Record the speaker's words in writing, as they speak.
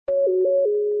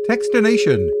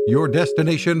Techstination, your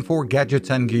destination for gadgets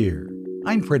and gear.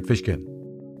 I'm Fred Fishkin.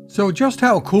 So just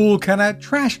how cool can a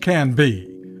trash can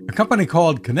be? A company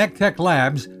called Connect-Tech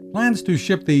Labs plans to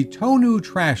ship the Tonu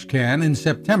trash can in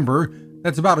September.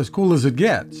 That's about as cool as it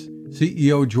gets.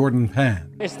 CEO Jordan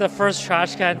Pan. It's the first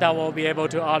trash can that will be able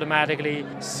to automatically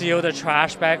seal the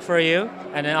trash bag for you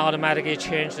and then automatically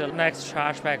change the next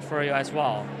trash bag for you as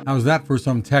well. How's that for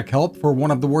some tech help for one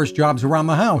of the worst jobs around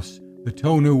the house? The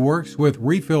Tonu works with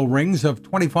refill rings of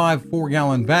 25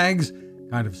 4-gallon bags,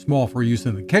 kind of small for use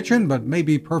in the kitchen, but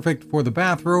maybe perfect for the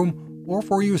bathroom or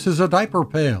for use as a diaper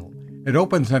pail. It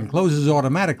opens and closes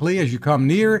automatically as you come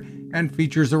near and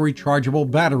features a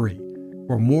rechargeable battery.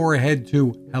 For more, head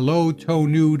to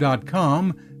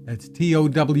hellotonu.com. That's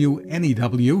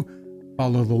TOWNEW.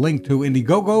 Follow the link to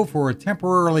Indiegogo for a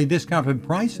temporarily discounted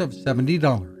price of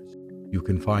 $70. You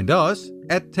can find us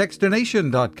at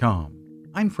Techstination.com.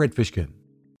 I'm Fred Fishkin.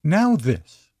 Now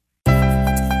this.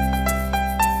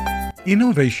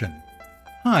 Innovation.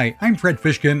 Hi, I'm Fred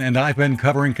Fishkin, and I've been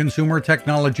covering consumer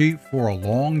technology for a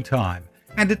long time,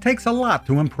 and it takes a lot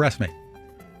to impress me.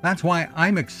 That's why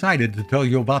I'm excited to tell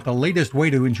you about the latest way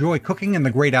to enjoy cooking in the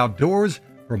great outdoors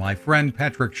from my friend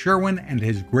Patrick Sherwin and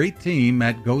his great team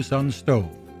at GoSun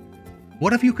Stove.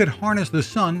 What if you could harness the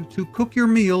sun to cook your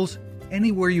meals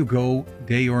anywhere you go,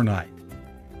 day or night?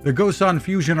 The GoSun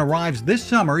Fusion arrives this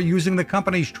summer using the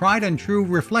company's tried and true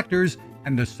reflectors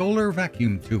and a solar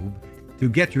vacuum tube to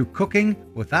get you cooking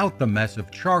without the mess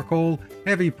of charcoal,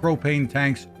 heavy propane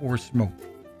tanks, or smoke.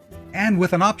 And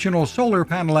with an optional solar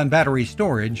panel and battery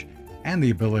storage, and the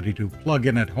ability to plug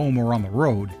in at home or on the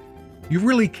road, you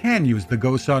really can use the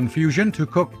GoSun Fusion to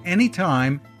cook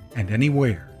anytime and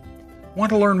anywhere. Want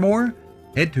to learn more?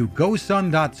 Head to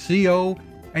gosun.co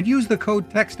and use the code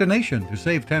TEXTINATION to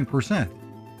save 10%.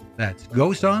 That's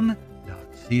gosun.co.